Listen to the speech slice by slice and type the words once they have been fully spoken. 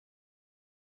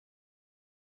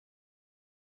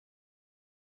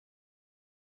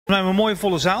We hebben een mooie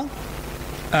volle zaal.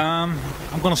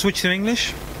 I'm going to switch to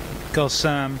English because,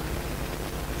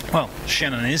 well,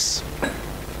 Shannon is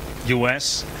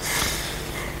US.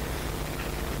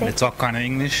 They talk kind of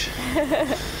English.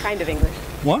 Kind of English.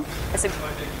 What? I said,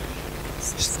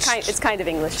 it's kind of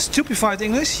English. Stupefied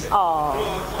English? Oh.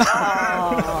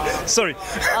 Sorry.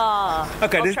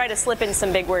 Okay. I'll try to slip in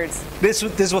some big words. This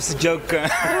was the joke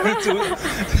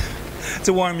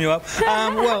to warm you up.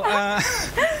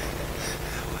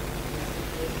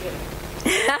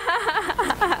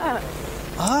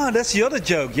 That's the other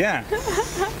joke. Yeah,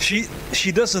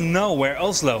 she doesn't know where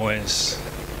Oslo is.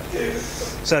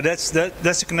 So that's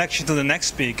the connection to the next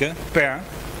speaker, Per.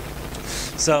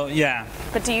 So yeah.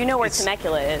 But do you know where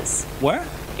Temecula is? Where?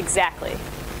 Exactly.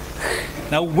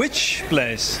 Now, which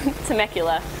place?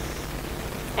 Temecula.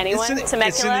 Anyone? Temecula?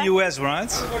 It's in the US,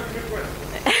 right?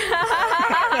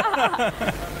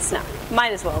 It's not.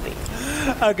 Might as well be.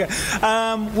 Okay.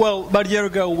 Well, about a year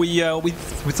ago, we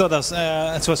thought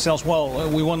to ourselves, well,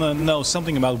 we want to know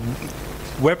something about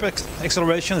web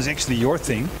acceleration. It's actually your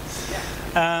thing.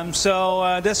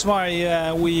 So that's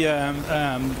why we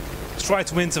tried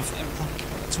to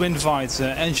invite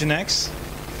NGINX,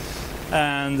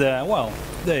 and well,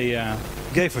 they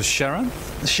gave us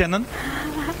Shannon,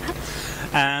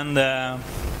 and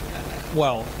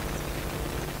well,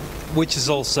 which is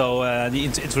also the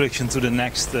introduction to the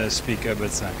next speaker,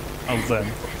 but I'll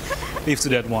leave to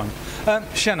that one.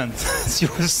 Shannon, it's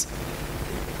yours.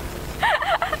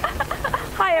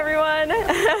 Hi everyone.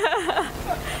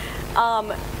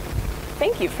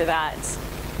 Thank you for that.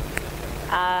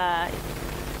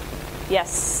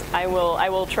 Yes, I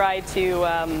will try to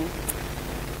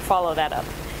follow that up.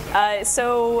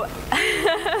 So,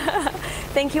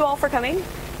 thank you all for coming.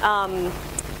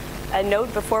 A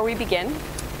note before we begin.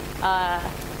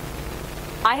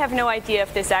 I have no idea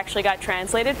if this actually got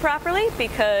translated properly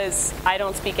because I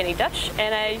don't speak any Dutch,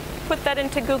 and I put that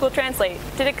into Google Translate.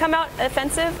 Did it come out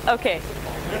offensive? Okay.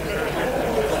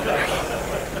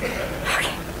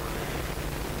 Okay.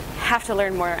 Have to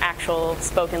learn more actual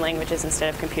spoken languages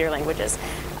instead of computer languages.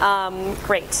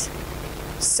 Great.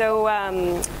 So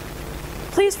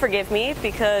please forgive me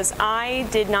because I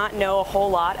did not know a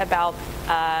whole lot about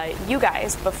you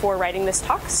guys before writing this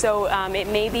talk, so it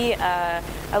may be a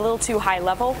little too high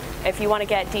level. If you want to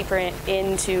get deeper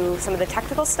into some of the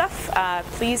technical stuff,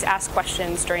 please ask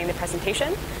questions during the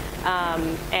presentation,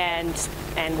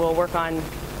 and we'll work on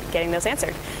getting those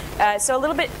answered. So a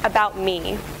little bit about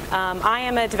me. I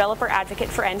am a developer advocate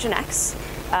for NGINX.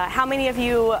 How many of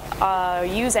you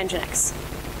use NGINX?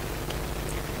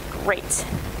 Great.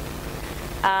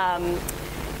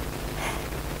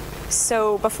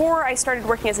 So before I started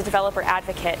working as a developer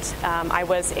advocate, I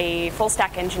was a full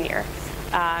stack engineer.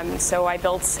 So I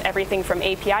built everything from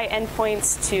API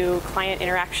endpoints to client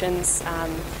interactions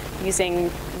using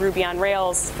Ruby on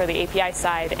Rails for the API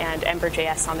side and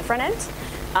Ember.js on the front end.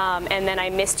 And then I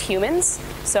missed humans,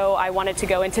 so I wanted to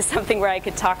go into something where I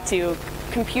could talk to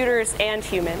computers and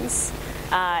humans.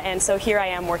 And so here I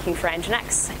am working for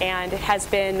NGINX, and it has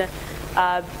been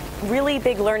a really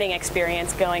big learning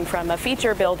experience going from a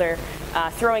feature builder,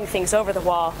 throwing things over the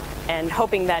wall and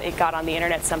hoping that it got on the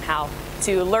internet somehow,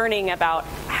 to learning about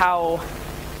how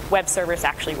web servers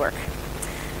actually work.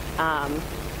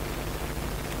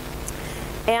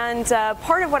 And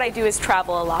part of what I do is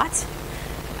travel a lot.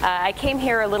 I came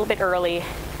here a little bit early, a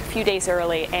few days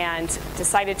early, and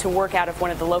decided to work out of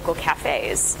one of the local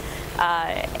cafes,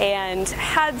 and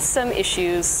had some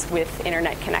issues with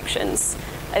internet connections.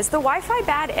 Is the Wi-Fi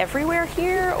bad everywhere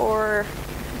here, or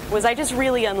was I just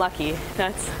really unlucky?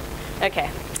 That's okay.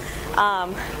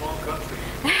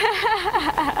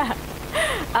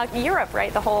 Europe,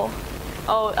 right? The whole.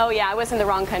 Oh yeah, I was in the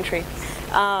wrong country.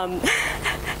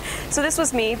 So this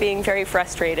was me being very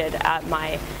frustrated at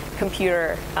my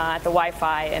computer at the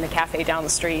Wi-Fi in a cafe down the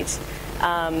street,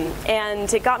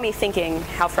 and it got me thinking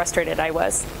how frustrated I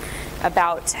was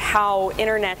about how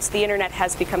the internet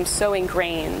has become so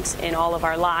ingrained in all of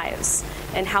our lives,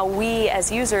 and how we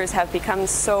as users have become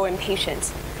so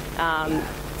impatient.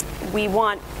 We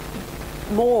want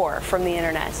more from the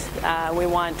internet. We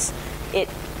want it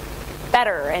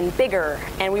better and bigger,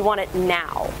 and we want it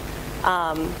now.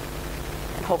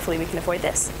 And hopefully we can avoid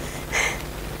this.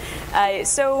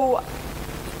 So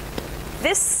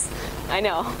this, I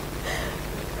know,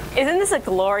 isn't this a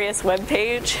glorious web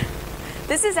page?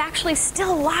 This is actually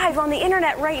still live on the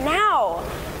internet right now.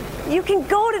 You can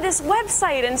go to this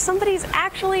website and somebody's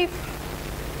actually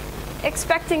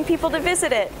expecting people to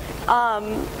visit it.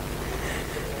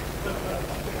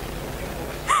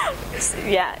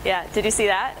 Yeah, did you see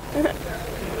that?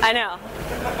 I know.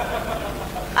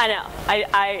 I know.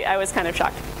 I was kind of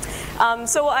shocked.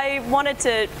 So I wanted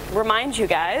to remind you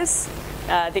guys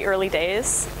the early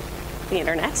days, the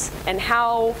internet, and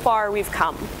how far we've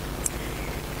come.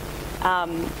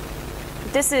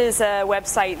 This is a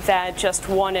website that just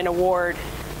won an award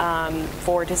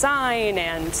for design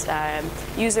and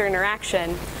user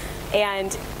interaction.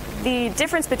 And the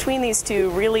difference between these two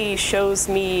really shows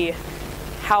me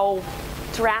how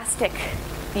drastic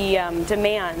the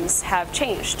demands have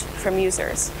changed from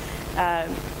users.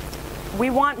 We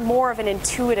want more of an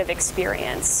intuitive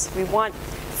experience. We want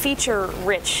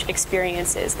feature-rich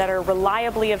experiences that are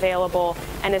reliably available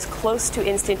and as close to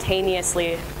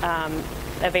instantaneously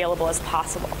available as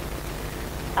possible.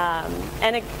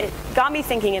 And it got me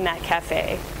thinking in that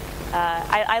cafe.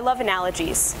 I love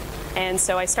analogies, and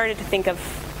so I started to think of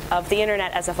the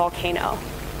internet as a volcano.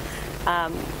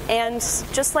 And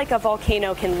just like a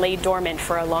volcano can lay dormant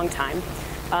for a long time,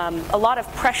 a lot of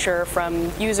pressure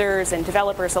from users and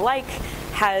developers alike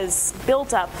has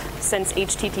built up since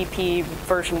HTTP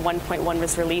version 1.1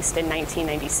 was released in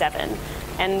 1997.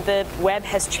 And the web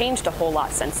has changed a whole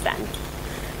lot since then.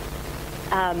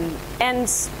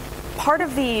 And part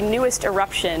of the newest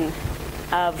eruption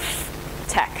of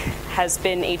tech has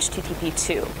been HTTP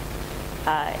 2.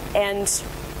 And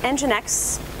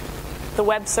NGINX, the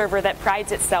web server that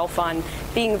prides itself on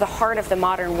being the heart of the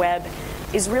modern web,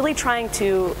 is really trying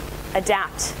to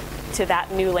adapt to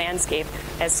that new landscape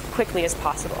as quickly as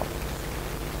possible.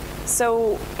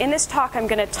 So in this talk, I'm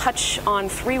going to touch on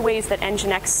 3 ways that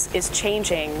NGINX is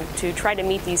changing to try to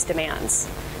meet these demands.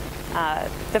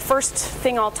 The first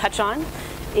thing I'll touch on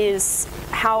is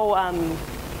how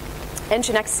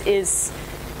NGINX is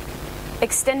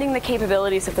extending the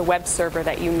capabilities of the web server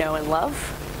that you know and love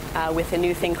with a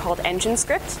new thing called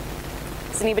NGINScript.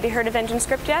 Has anybody heard of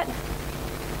NGINScript yet?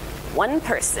 One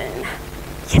person.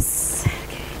 Yes.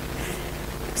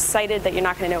 Okay. Excited that you're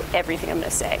not going to know everything I'm going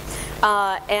to say.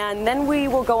 And then we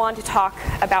will go on to talk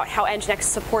about how NGINX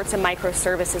supports a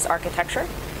microservices architecture.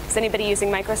 Is anybody using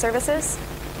microservices?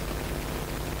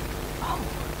 Oh,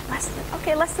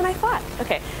 less than I thought.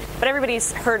 Okay, but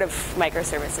everybody's heard of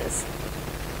microservices.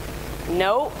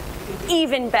 No?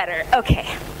 Even better. Okay.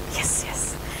 Yes, yes.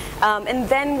 And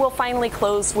then we'll finally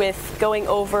close with going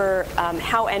over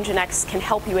how NGINX can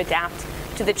help you adapt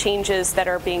to the changes that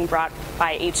are being brought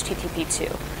by HTTP 2.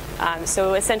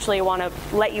 So essentially, I want to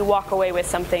let you walk away with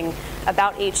something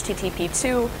about HTTP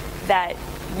 2 that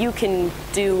you can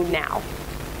do now.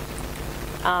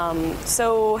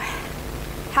 So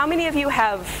how many of you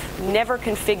have never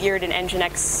configured an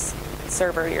NGINX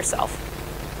server yourself?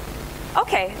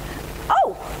 Okay.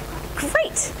 Oh,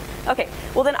 great. Okay,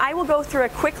 well then I will go through a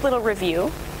quick little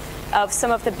review of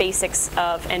some of the basics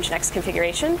of NGINX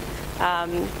configuration.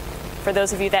 For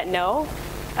those of you that know,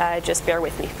 just bear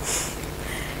with me.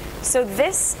 So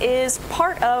this is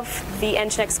part of the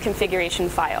NGINX configuration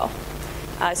file.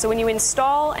 So when you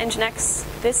install NGINX,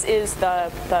 this is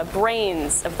the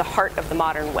brains of the heart of the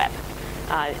modern web.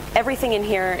 Everything in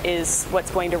here is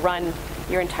what's going to run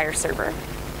your entire server.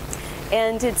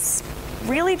 And it's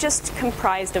really just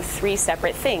comprised of 3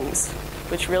 separate things,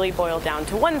 which really boil down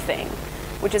to one thing,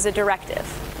 which is a directive.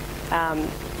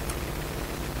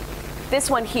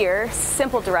 This one here,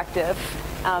 simple directive,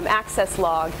 access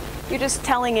log, you're just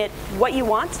telling it what you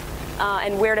want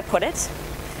and where to put it.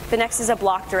 The next is a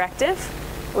block directive,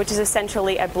 which is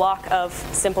essentially a block of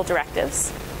simple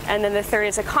directives. And then the third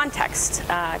is a context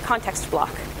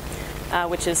block,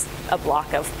 which is a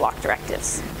block of block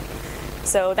directives.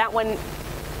 So that one,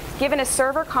 given a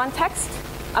server context,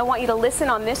 I want you to listen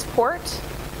on this port,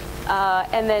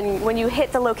 and then when you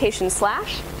hit the location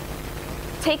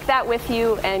 / take that with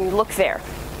you and look there.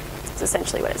 That's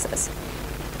essentially what it says.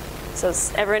 So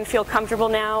does everyone feel comfortable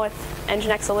now with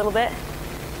NGINX a little bit?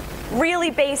 Really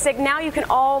basic. Now you can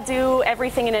all do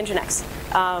everything in NGINX.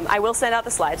 I will send out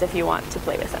the slides if you want to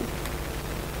play with them.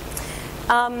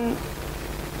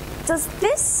 Does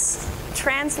this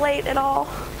translate at all?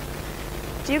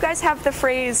 Do you guys have the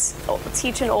phrase,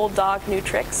 teach an old dog new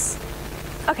tricks?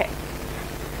 Okay,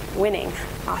 winning,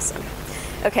 awesome.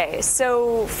 Okay,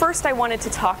 so first I wanted to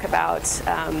talk about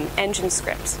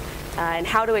NGINScript and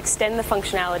how to extend the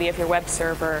functionality of your web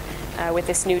server with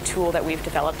this new tool that we've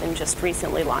developed and just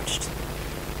recently launched.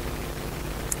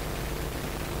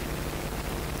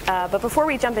 But before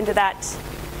we jump into that,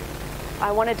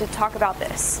 I wanted to talk about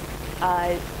this.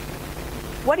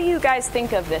 What do you guys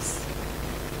think of this?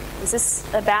 Is this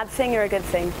a bad thing or a good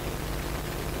thing?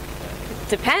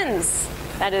 Depends.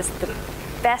 That is the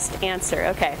best answer.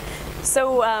 Okay.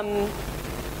 So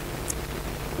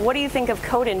what do you think of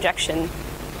code injection?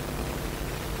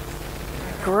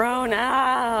 Grown.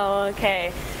 Oh,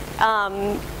 okay.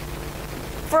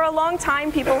 For a long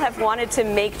time, people have wanted to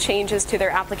make changes to their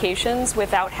applications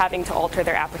without having to alter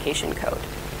their application code.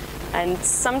 And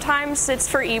sometimes it's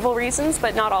for evil reasons,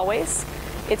 but not always.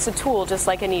 It's a tool, just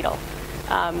like a needle.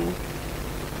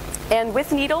 And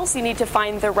with needles, you need to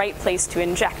find the right place to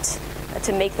inject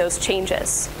to make those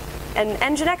changes. And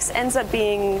NGINX ends up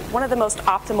being one of the most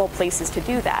optimal places to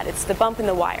do that. It's the bump in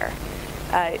the wire.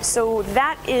 So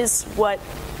that is what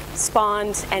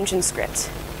spawned NGINScript.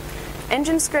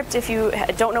 NGINScript, if you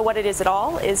don't know what it is at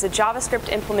all, is a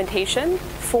JavaScript implementation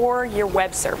for your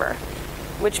web server,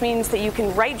 which means that you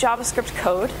can write JavaScript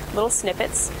code, little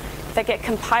snippets, that get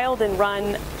compiled and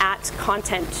run at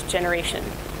content generation.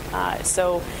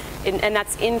 And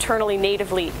that's internally,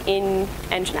 natively in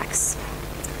NGINX.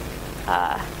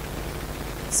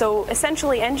 So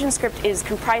essentially, NGINScript is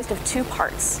comprised of two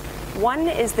parts. One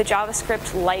is the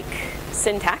JavaScript-like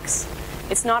syntax.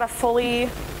 It's not a fully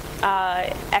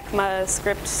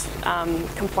ECMAScript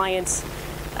compliant.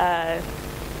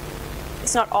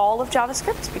 It's not all of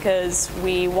JavaScript because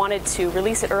we wanted to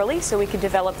release it early so we could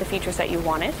develop the features that you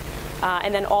wanted.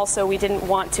 And then also we didn't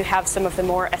want to have some of the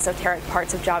more esoteric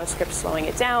parts of JavaScript slowing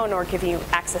it down or giving you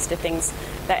access to things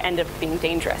that end up being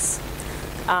dangerous.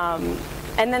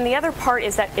 And then the other part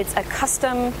is that it's a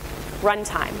custom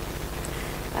runtime.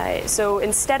 So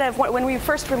instead of, when we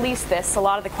first released this, a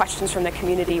lot of the questions from the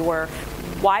community were,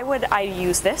 why would I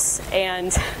use this,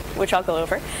 and which I'll go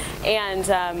over, and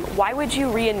why would you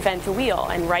reinvent the wheel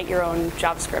and write your own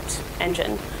JavaScript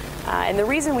engine? And the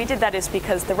reason we did that is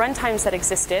because the runtimes that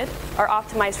existed are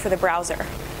optimized for the browser,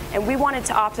 and we wanted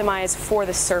to optimize for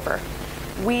the server.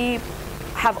 We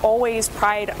have always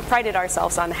prided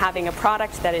ourselves on having a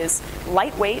product that is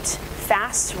lightweight,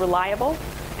 fast, reliable,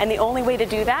 and the only way to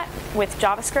do that with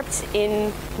JavaScript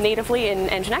natively in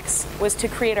NGINX was to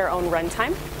create our own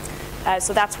runtime.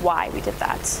 So that's why we did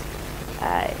that.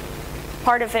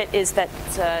 Part of it is that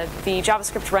the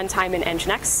JavaScript runtime in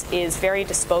NGINX is very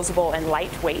disposable and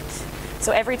lightweight.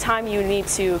 So every time you need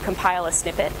to compile a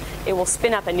snippet, it will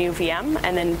spin up a new VM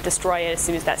and then destroy it as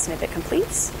soon as that snippet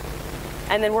completes.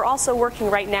 And then we're also working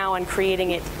right now on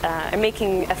creating it and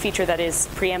making a feature that is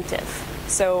preemptive.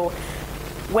 So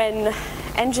when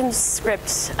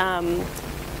NGINScript,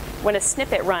 when a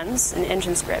snippet runs in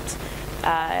NGINScript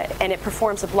and it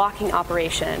performs a blocking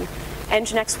operation,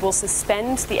 NGINX will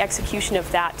suspend the execution of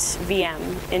that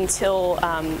VM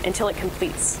until it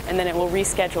completes, and then it will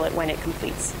reschedule it when it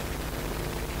completes.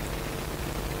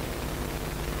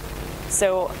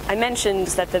 So I mentioned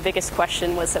that the biggest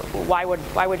question was that why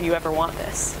would you ever want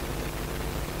this?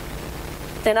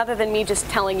 And other than me just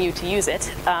telling you to use it,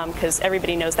 because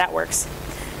everybody knows that works,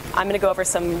 I'm going to go over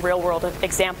some real-world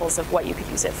examples of what you could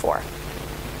use it for.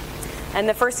 And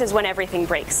the first is when everything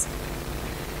breaks.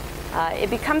 It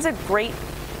becomes a great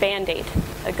Band-Aid,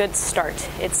 a good start.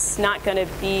 It's not going to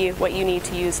be what you need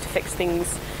to use to fix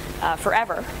things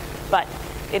forever, but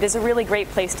it is a really great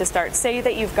place to start. Say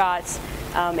that you've got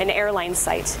an airline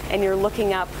site and you're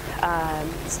looking up,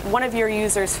 one of your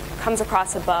users comes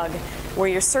across a bug where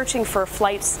you're searching for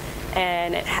flights,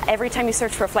 and every time you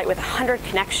search for a flight with 100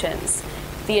 connections,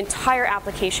 the entire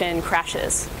application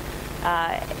crashes.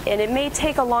 And it may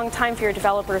take a long time for your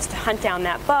developers to hunt down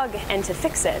that bug and to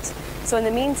fix it. So in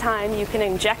the meantime, you can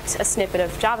inject a snippet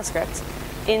of JavaScript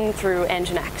in through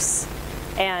NGINX.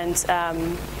 And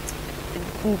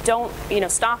don't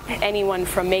stop anyone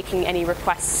from making any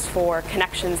requests for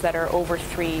connections that are over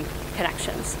 3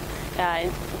 connections.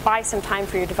 Buy some time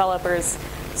for your developers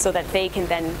so that they can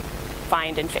then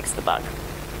find and fix the bug.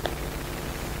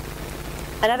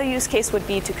 Another use case would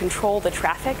be to control the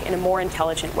traffic in a more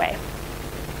intelligent way.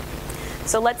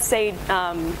 So let's say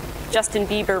Justin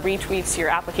Bieber retweets your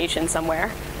application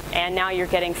somewhere, and now you're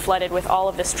getting flooded with all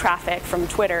of this traffic from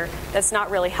Twitter that's not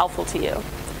really helpful to you.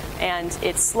 And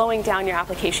it's slowing down your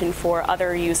application for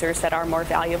other users that are more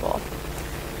valuable.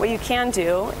 What you can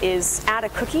do is add a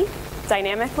cookie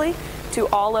dynamically to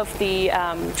all of the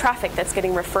traffic that's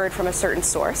getting referred from a certain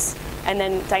source, and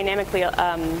then dynamically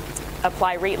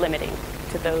apply rate limiting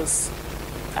to those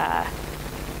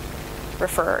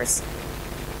referrers.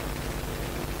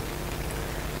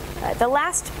 The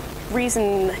last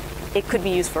reason it could be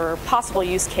used for, possible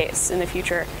use case in the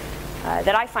future,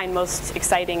 that I find most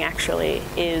exciting actually,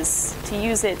 is to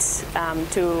use it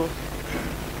to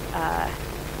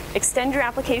extend your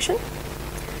application,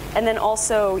 and then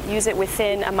also use it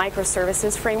within a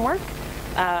microservices framework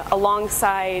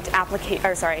alongside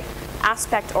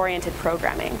aspect-oriented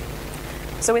programming.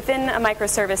 So within a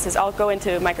microservices, I'll go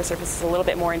into microservices a little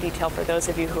bit more in detail for those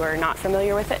of you who are not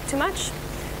familiar with it too much.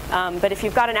 But if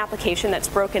you've got an application that's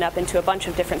broken up into a bunch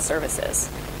of different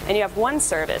services, and you have one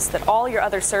service that all your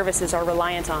other services are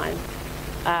reliant on,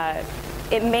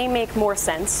 it may make more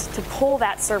sense to pull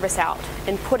that service out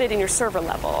and put it in your server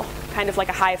level, kind of like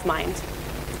a hive mind.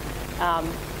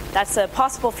 That's a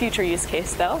possible future use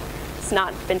case, though. It's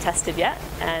not been tested yet,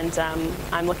 and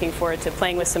I'm looking forward to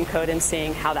playing with some code and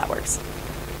seeing how that works.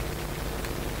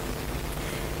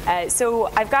 So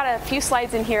I've got a few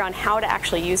slides in here on how to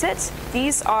actually use it.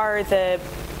 These are the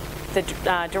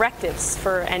directives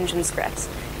for NGINX.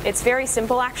 It's very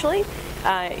simple, actually.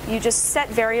 You just set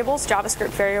variables, JavaScript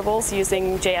variables,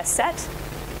 using JSSet,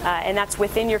 and that's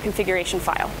within your configuration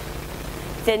file.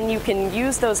 Then you can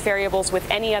use those variables with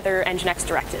any other NGINX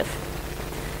directive.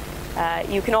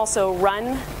 You can also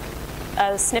run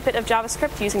a snippet of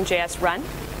JavaScript using JSRun.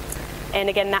 And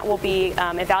again, that will be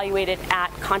evaluated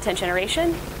at content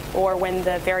generation or when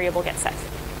the variable gets set.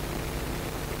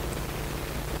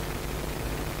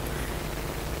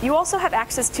 You also have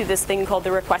access to this thing called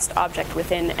the request object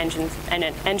within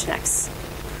NGINX.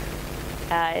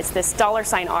 It's this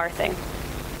 $R thing.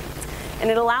 And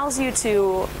it allows you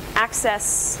to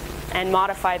access and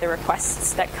modify the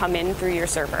requests that come in through your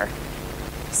server.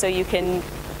 So you can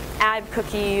add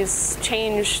cookies,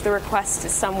 change the request in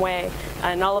some way,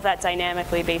 and all of that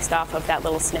dynamically based off of that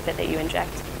little snippet that you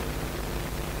inject.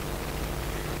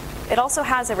 It also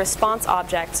has a response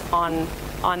object on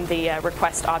the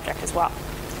request object as well.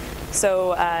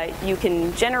 So you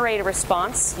can generate a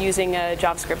response using a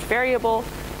JavaScript variable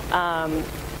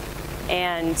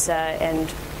and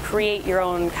create your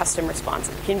own custom response.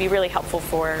 It can be really helpful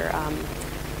for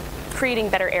creating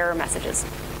better error messages.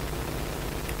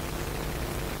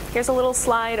 Here's a little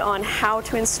slide on how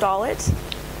to install it.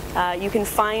 You can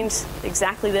find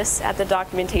exactly this at the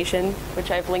documentation, which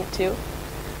I've linked to.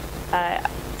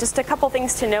 Just a couple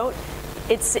things to note.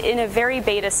 It's in a very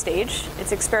beta stage.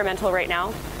 It's experimental right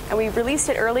now. And we released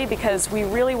it early because we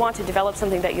really want to develop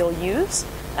something that you'll use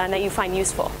and that you find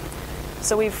useful.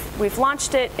 So we've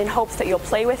launched it in hopes that you'll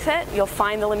play with it. You'll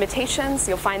find the limitations.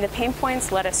 You'll find the pain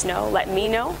points. Let us know. Let me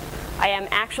know. I am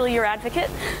actually your advocate,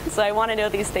 so I want to know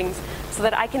these things so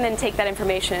that I can then take that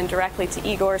information directly to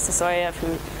Igor Sasoyev,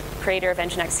 who creator of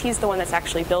NGINX. He's the one that's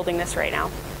actually building this right now,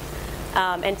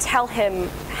 and tell him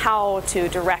how to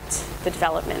direct the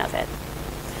development of it.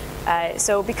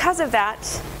 So because of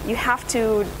that, you have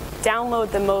to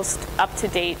download the most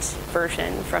up-to-date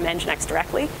version from NGINX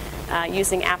directly.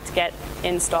 Using apt-get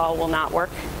install will not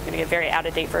work. It's going to be a very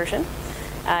out-of-date version.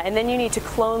 And then you need to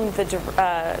clone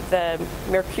the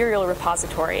Mercurial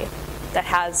repository that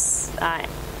has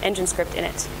NGINX in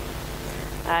it.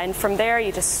 And from there,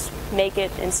 you just make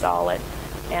it, install it,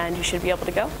 and you should be able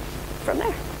to go from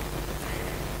there.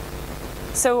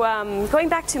 So going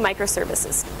back to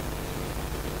microservices.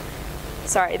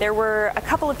 Sorry, there were a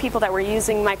couple of people that were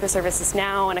using microservices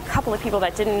now and a couple of people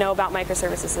that didn't know about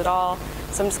microservices at all.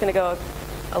 So I'm just going to go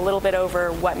a little bit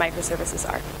over what microservices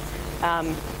are.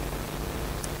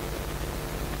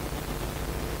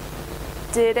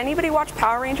 Did anybody watch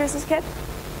Power Rangers as a kid?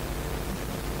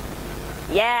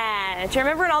 Yeah, do you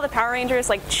remember when all the Power Rangers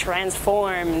like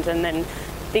transformed and then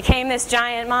became this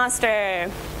giant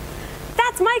monster?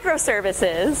 That's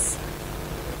microservices,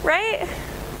 right?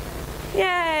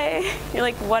 Yay! You're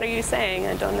like, what are you saying?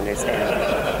 I don't understand.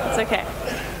 It's okay.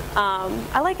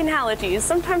 I like analogies.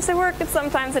 Sometimes they work and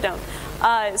sometimes they don't.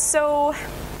 So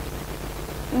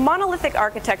monolithic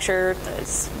architecture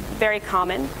is very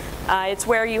common. It's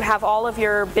where you have all of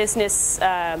your business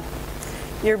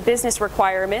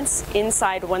requirements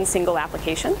inside one single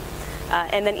application.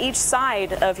 And then each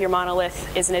side of your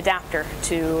monolith is an adapter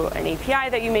to an API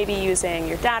that you may be using,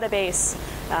 your database,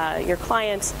 your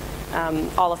client,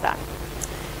 all of that.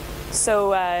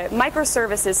 So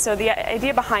microservices, so the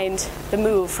idea behind the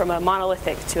move from a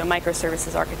monolithic to a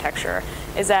microservices architecture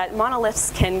is that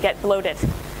monoliths can get bloated.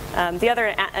 The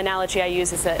other analogy I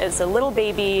use is a little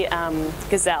baby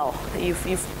gazelle.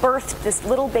 You've birthed this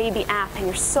little baby app and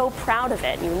you're so proud of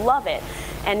it and you love it.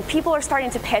 And people are starting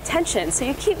to pay attention, so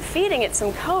you keep feeding it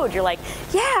some code. You're like,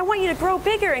 yeah, I want you to grow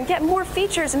bigger and get more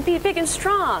features and be big and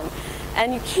strong.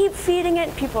 And you keep feeding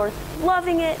it, people are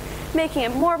loving it, making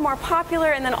it more and more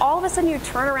popular, and then all of a sudden you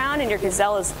turn around and your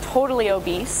gazelle is totally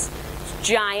obese,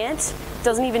 giant,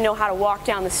 doesn't even know how to walk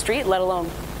down the street, let alone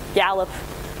gallop,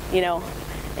 you know,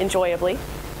 enjoyably.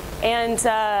 And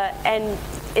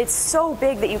it's so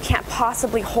big that you can't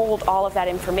possibly hold all of that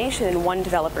information in one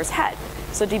developer's head.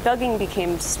 So debugging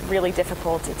becomes really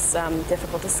difficult. It's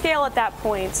difficult to scale at that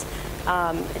point.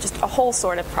 just a whole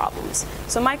sort of problems.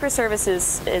 So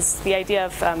microservices is the idea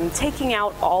of taking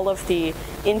out all of the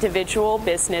individual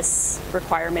business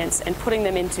requirements and putting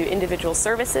them into individual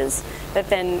services that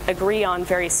then agree on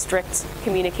very strict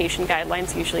communication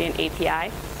guidelines, usually an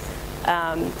API,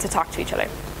 to talk to each other.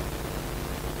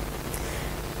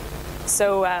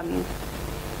 So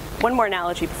one more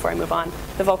analogy before I move on,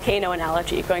 the volcano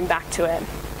analogy, going back to it.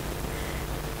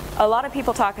 A lot of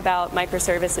people talk about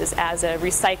microservices as a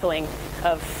recycling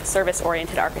of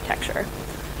service-oriented architecture.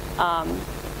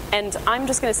 And I'm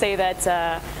just going to say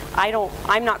that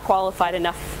I'm not qualified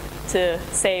enough to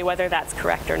say whether that's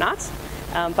correct or not,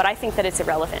 but I think that it's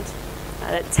irrelevant.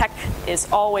 That tech is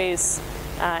always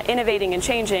innovating and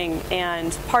changing,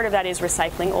 and part of that is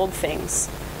recycling old things,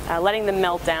 letting them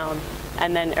melt down,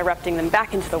 and then erupting them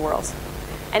back into the world.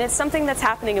 And it's something that's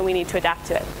happening, and we need to adapt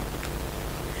to it.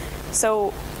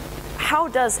 So how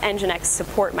does NGINX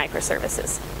support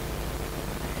microservices?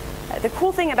 The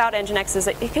cool thing about NGINX is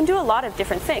that it can do a lot of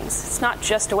different things. It's not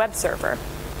just a web server.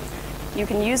 You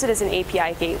can use it as an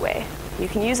API gateway. You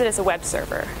can use it as a web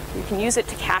server. You can use it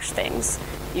to cache things.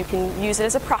 You can use it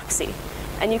as a proxy.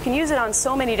 And you can use it on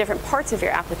so many different parts of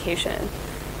your application.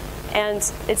 And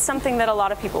it's something that a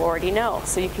lot of people already know,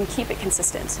 so you can keep it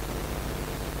consistent.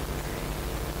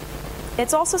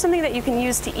 It's also something that you can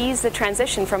use to ease the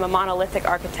transition from a monolithic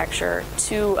architecture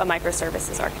to a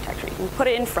microservices architecture. You can put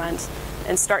it in front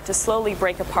and start to slowly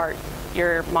break apart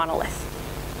your monolith.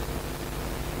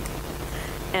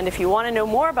 And if you want to know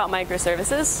more about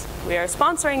microservices, we are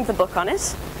sponsoring the book on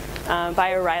it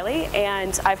by O'Reilly.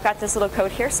 And I've got this little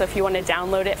code here, so if you want to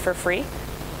download it for free,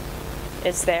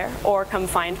 it's there. Or come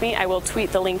find me. I will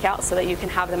tweet the link out so that you can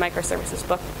have the microservices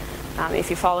book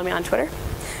if you follow me on Twitter.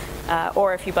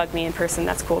 Or if you bug me in person,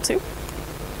 that's cool too.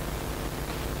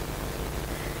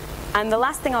 And the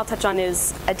last thing I'll touch on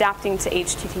is adapting to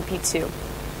HTTP 2.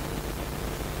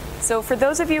 So for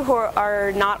those of you who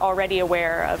are not already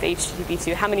aware of HTTP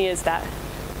 2, how many is that?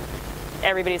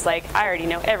 Everybody's like, I already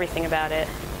know everything about it.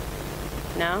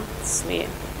 No? Sweet.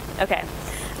 Okay.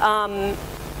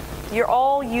 You're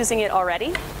all using it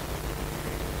already,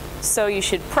 so you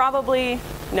should probably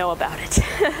know about it.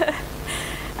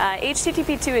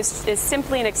 HTTP 2 is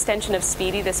simply an extension of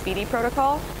SPDY, the SPDY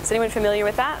protocol. Is anyone familiar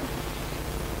with that?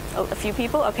 Oh, a few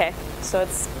people? Okay. So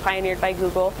it's pioneered by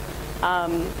Google.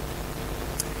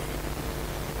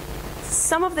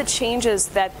 Some of the changes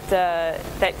that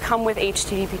come with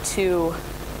HTTP 2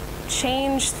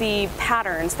 change the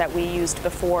patterns that we used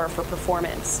before for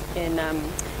performance in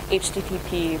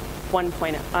HTTP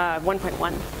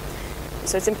 1.1.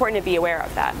 So it's important to be aware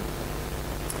of that.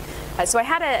 So I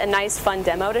had a nice, fun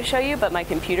demo to show you, but my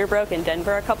computer broke in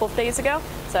Denver a couple of days ago,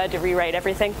 so I had to rewrite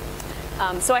everything.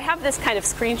 So I have this kind of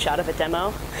screenshot of a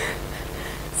demo.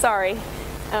 Sorry.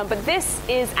 But this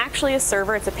is actually a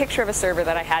server. It's a picture of a server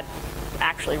that I had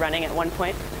actually running at one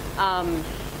point. And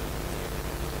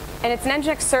it's an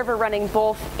NGINX server running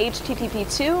both HTTP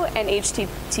 2 and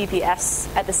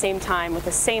HTTPS at the same time with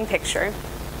the same picture.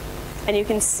 And you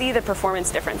can see the performance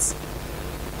difference.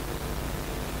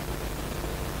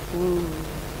 Ooh.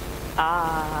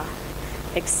 Ah,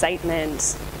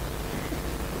 excitement.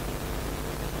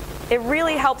 It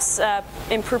really helps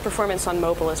improve performance on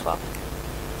mobile as well.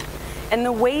 And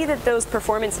the way that those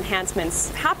performance enhancements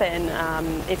happen,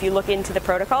 if you look into the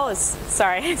protocol, is,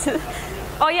 sorry.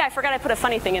 Oh yeah, I forgot I put a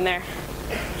funny thing in there.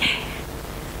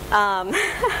 Oh,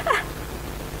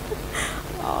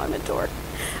 I'm a dork.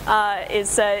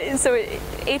 So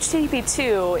HTTP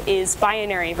 2 is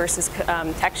binary versus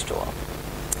textual.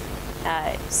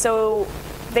 So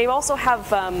they also have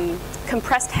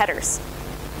compressed headers.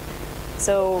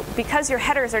 So because your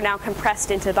headers are now compressed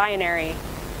into binary,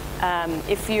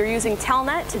 if you're using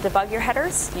Telnet to debug your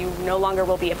headers, you no longer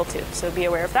will be able to. So be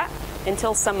aware of that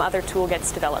until some other tool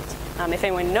gets developed. If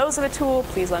anyone knows of a tool,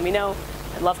 please let me know.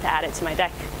 I'd love to add it to my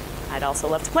deck. I'd also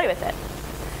love to play with it.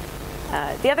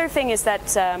 The other thing is that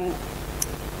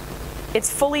it's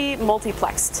fully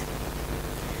multiplexed.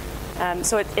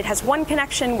 So it has one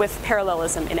connection with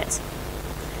parallelism in it.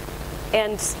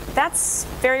 And that's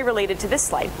very related to this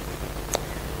slide.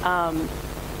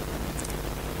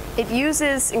 It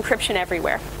uses encryption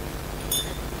everywhere.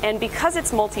 And because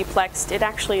it's multiplexed, it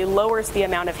actually lowers the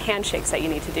amount of handshakes that you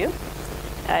need to do.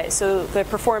 So the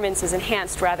performance is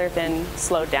enhanced rather than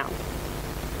slowed down.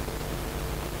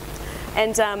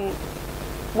 And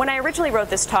when I originally wrote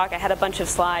this talk, I had a bunch of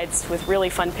slides with really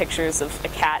fun pictures of a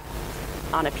cat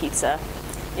on a pizza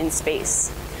in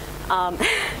space. And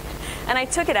I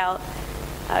took it out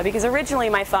because originally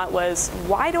my thought was,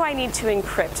 why do I need to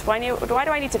encrypt? Why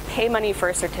do I need to pay money for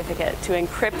a certificate to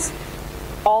encrypt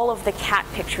all of the cat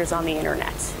pictures on the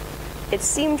internet. It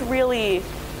seemed really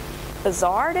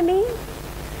bizarre to me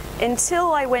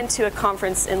until I went to a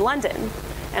conference in London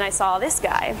and I saw this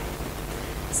guy.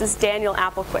 This is Daniel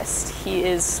Appelquist. He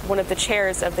is one of the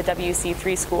chairs of the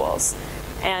WC3 schools.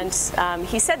 And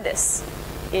he said this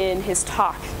in his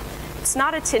talk. It's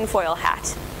not a tinfoil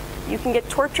hat. You can get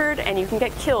tortured and you can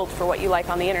get killed for what you like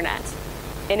on the internet.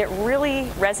 And it really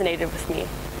resonated with me.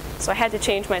 So I had to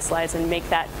change my slides and make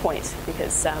that point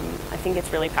because I think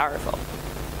it's really powerful.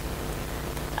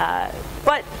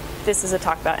 But this is a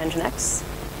talk about NGINX.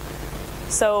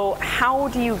 So how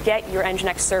do you get your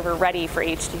NGINX server ready for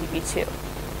HTTP2?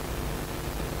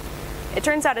 It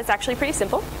turns out it's actually pretty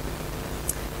simple.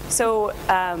 So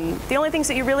the only things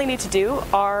that you really need to do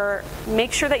are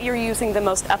make sure that you're using the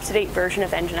most up-to-date version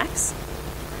of NGINX.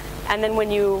 And then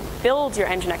when you build your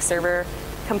NGINX server,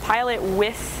 compile it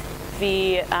with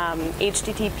the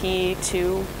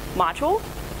HTTP2 module.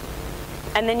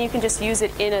 And then you can just use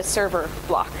it in a server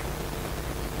block.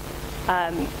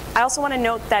 I also want to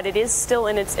note that it is still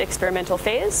in its experimental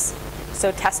phase.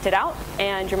 So test it out,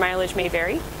 and your mileage may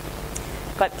vary.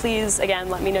 But please, again,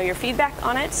 let me know your feedback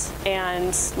on it,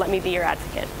 and let me be your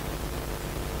advocate.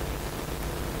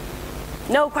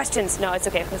 No questions. No, it's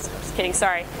OK. I was kidding.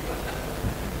 Sorry.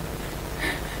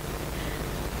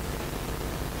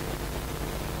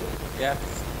 Yeah.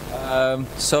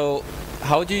 So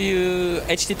how do you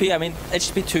HTTP? I mean,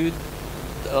 HTTP2,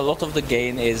 a lot of the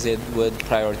gain is it with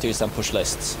priorities and push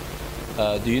lists.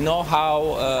 Do you know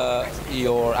how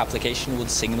your application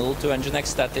would signal to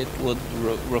NGINX that it would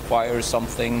require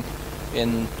something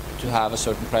to have a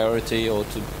certain priority or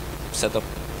to set up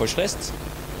push lists?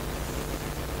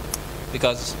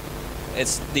 Because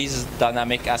it's these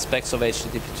dynamic aspects of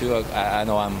HTTP2. I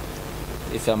know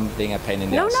if I'm being a pain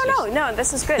in the ass. No,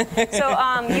 this is good.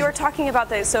 So you were talking about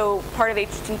so part of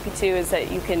HTTP2 is that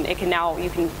you can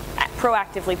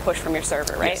proactively push from your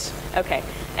server, right? Yes. Okay.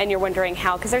 And you're wondering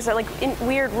how, because there's like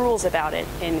weird rules about it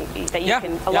that you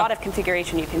can a lot of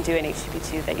configuration you can do in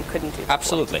HTTP2 that you couldn't do before.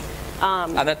 Absolutely.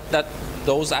 And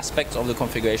those aspects of the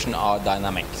configuration are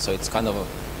dynamic, so it's kind of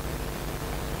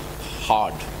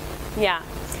hard. Yeah.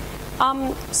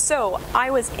 So I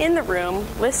was in the room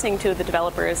listening to the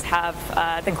developers have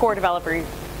the core developers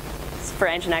for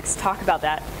NGINX talk about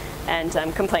that and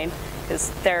complain, because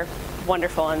they're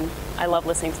wonderful and I love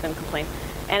listening to them complain.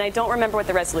 And I don't remember what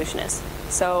the resolution is.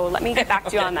 So let me get back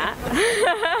to you on that.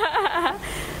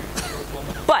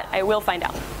 But I will find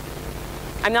out.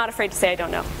 I'm not afraid to say I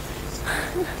don't know.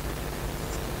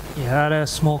 Yeah, I had a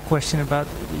small question about,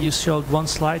 you showed one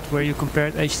slide where you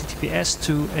compared HTTPS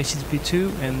to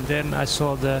HTTP2, and then I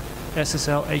saw the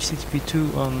SSL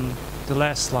HTTP2 on the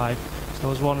last slide. So I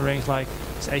was wondering, like,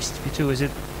 is HTTP2, is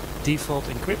it default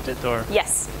encrypted or?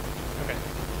 Yes. Okay.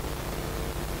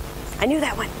 I knew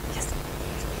that one. Yes.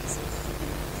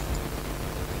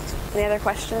 Any other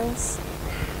questions?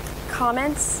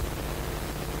 Comments?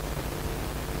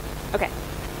 Okay.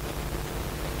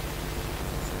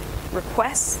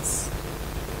 Requests?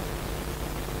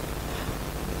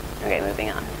 Okay,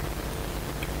 moving on.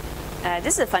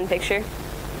 This is a fun picture.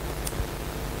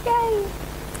 Yay!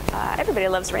 Everybody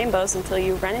loves rainbows until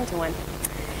you run into one.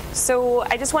 So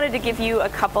I just wanted to give you a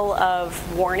couple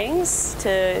of warnings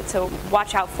to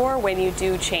watch out for when you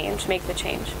do make the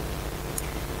change.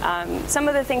 Some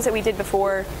of the things that we did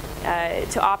before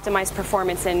to optimize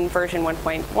performance in version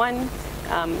 1.1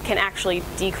 can actually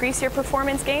decrease your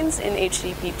performance gains in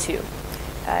HTTP2.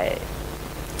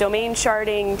 Domain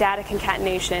sharding, data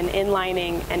concatenation,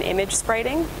 inlining, and image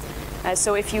spriting.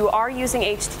 So if you are using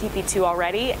HTTP2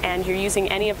 already and you're using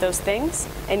any of those things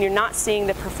and you're not seeing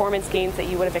the performance gains that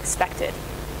you would have expected,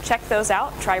 check those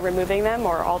out, try removing them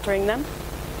or altering them,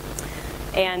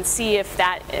 and see if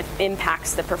that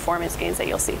impacts the performance gains that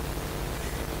you'll see.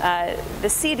 The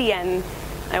CDN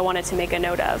I wanted to make a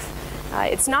note of.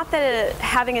 It's not that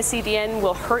having a CDN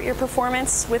will hurt your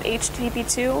performance with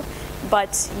HTTP2,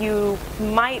 but you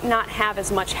might not have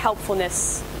as much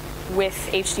helpfulness with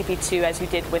HTTP2 as you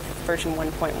did with version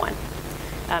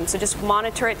 1.1. So just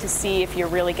monitor it to see if you're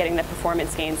really getting the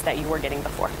performance gains that you were getting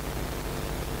before.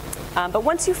 But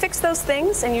once you fix those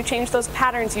things and you change those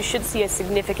patterns, you should see a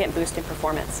significant boost in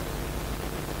performance.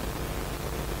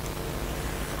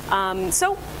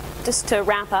 So just to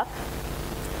wrap up,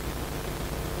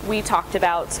 we talked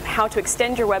about how to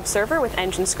extend your web server with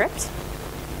NGINScript.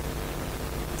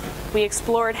 We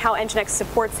explored how NGINX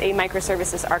supports a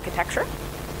microservices architecture.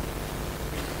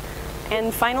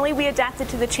 And finally, we adapted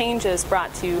to the changes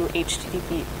brought to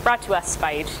us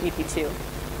by HTTP2.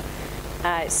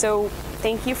 So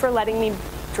thank you for letting me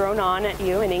drone on at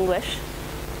you in English.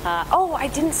 Oh, I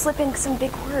didn't slip in some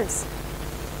big words.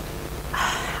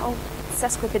 Oh,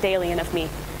 sesquipedalian of me.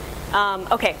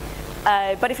 Okay,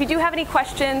 but if you do have any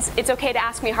questions, it's okay to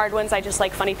ask me hard ones. I just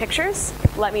like funny pictures.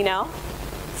 Let me know.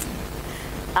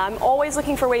 I'm always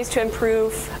looking for ways to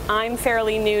improve. I'm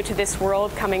fairly new to this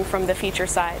world coming from the feature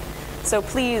side. So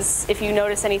please, if you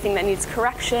notice anything that needs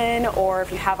correction, or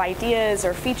if you have ideas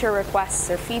or feature requests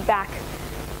or feedback,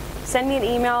 send me an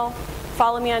email,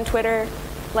 follow me on Twitter,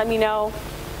 let me know,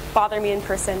 bother me in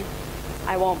person.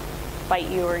 I won't bite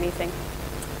you or anything.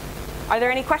 Are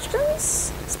there any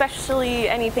questions, especially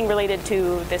anything related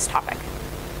to this topic?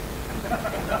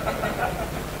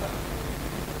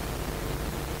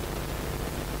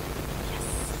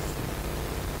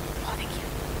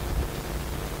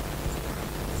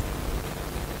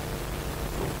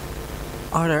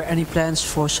 Are there any plans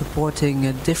for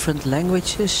supporting different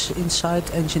languages inside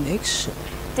NGINX?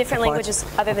 Different languages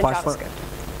other than JavaScript?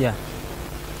 Yeah.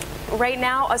 Right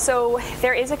now, so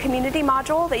there is a community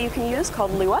module that you can use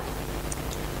called Lua.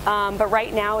 But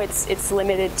right now it's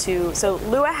limited to, so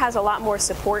Lua has a lot more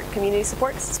support, community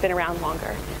support, because it's been around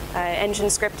longer.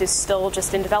 NGINScript is still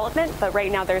just in development, but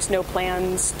right now there's no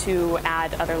plans to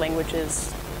add other languages.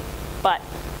 But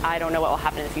I don't know what will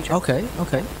happen in the future. Okay,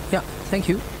 okay. Yeah, thank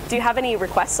you. Do you have any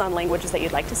requests on languages that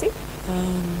you'd like to see?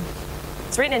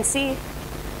 It's written in C.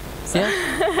 So.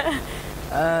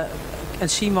 Yeah.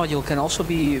 And C module can also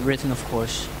be written, of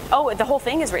course. Oh, the whole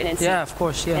thing is written in C? Yeah, of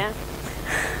course, yeah.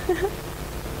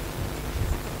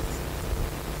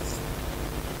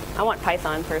 I want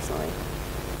Python, personally.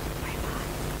 Python.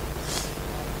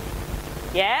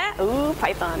 Yeah? Ooh,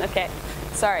 Python, okay.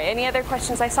 Sorry, any other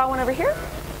questions? I saw one over here.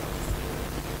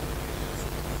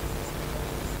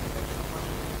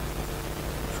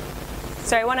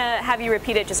 Sorry, I want to have you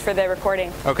repeat it just for the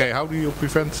recording. Okay, how do you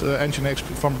prevent NGINX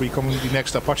from becoming the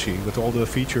next Apache with all the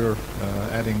feature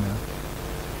adding?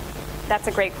 That's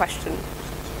a great question.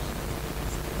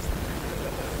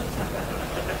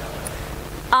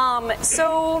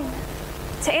 So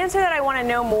to answer that, I want to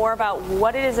know more about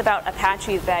what it is about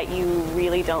Apache that you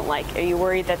really don't like. Are you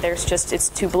worried that there's just, it's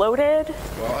too bloated?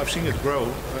 Well, I've seen it grow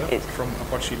from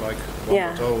Apache like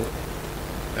 1.0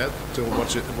 till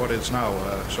what it's now.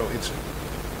 So it's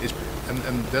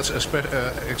and that's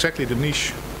exactly the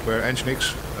niche where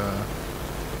NGINX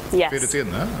fit it in.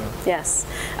 Yes.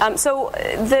 So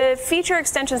the feature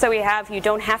extensions that we have, you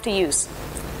don't have to use.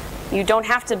 You don't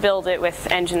have to build it with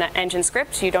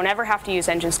NGINScript. You don't ever have to use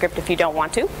NGINScript if you don't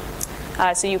want to.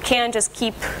 So you can just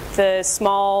keep the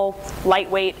small,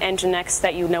 lightweight NGINX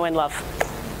that you know and love.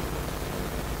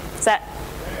 Is that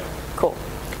cool?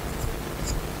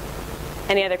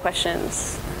 Any other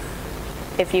questions?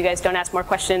 If you guys don't ask more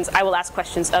questions, I will ask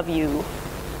questions of you.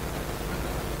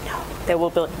 No,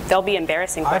 they'll be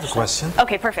embarrassing questions. I have a question.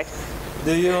 Okay, perfect.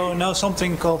 Do you know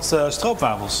something called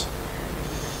stroopwafels?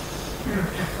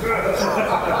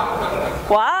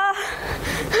 What?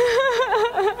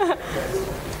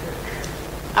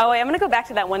 Oh wait, I'm gonna go back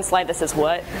to that one slide that says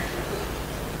what?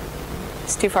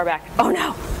 It's too far back. Oh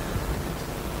no.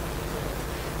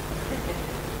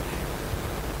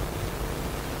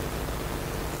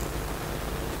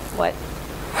 What?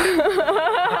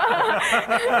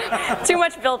 Too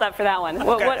much build up for that one.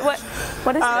 Okay.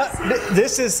 What is this?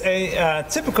 This is a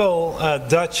typical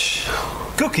Dutch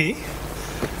cookie.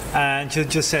 And you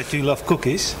just said you love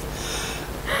cookies.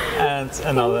 And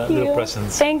another little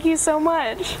present. Thank you so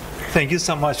much. Thank you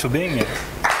so much for being here.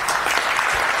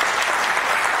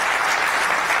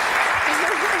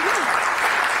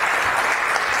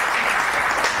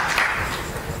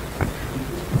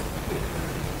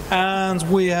 And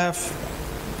we have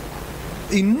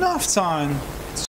enough time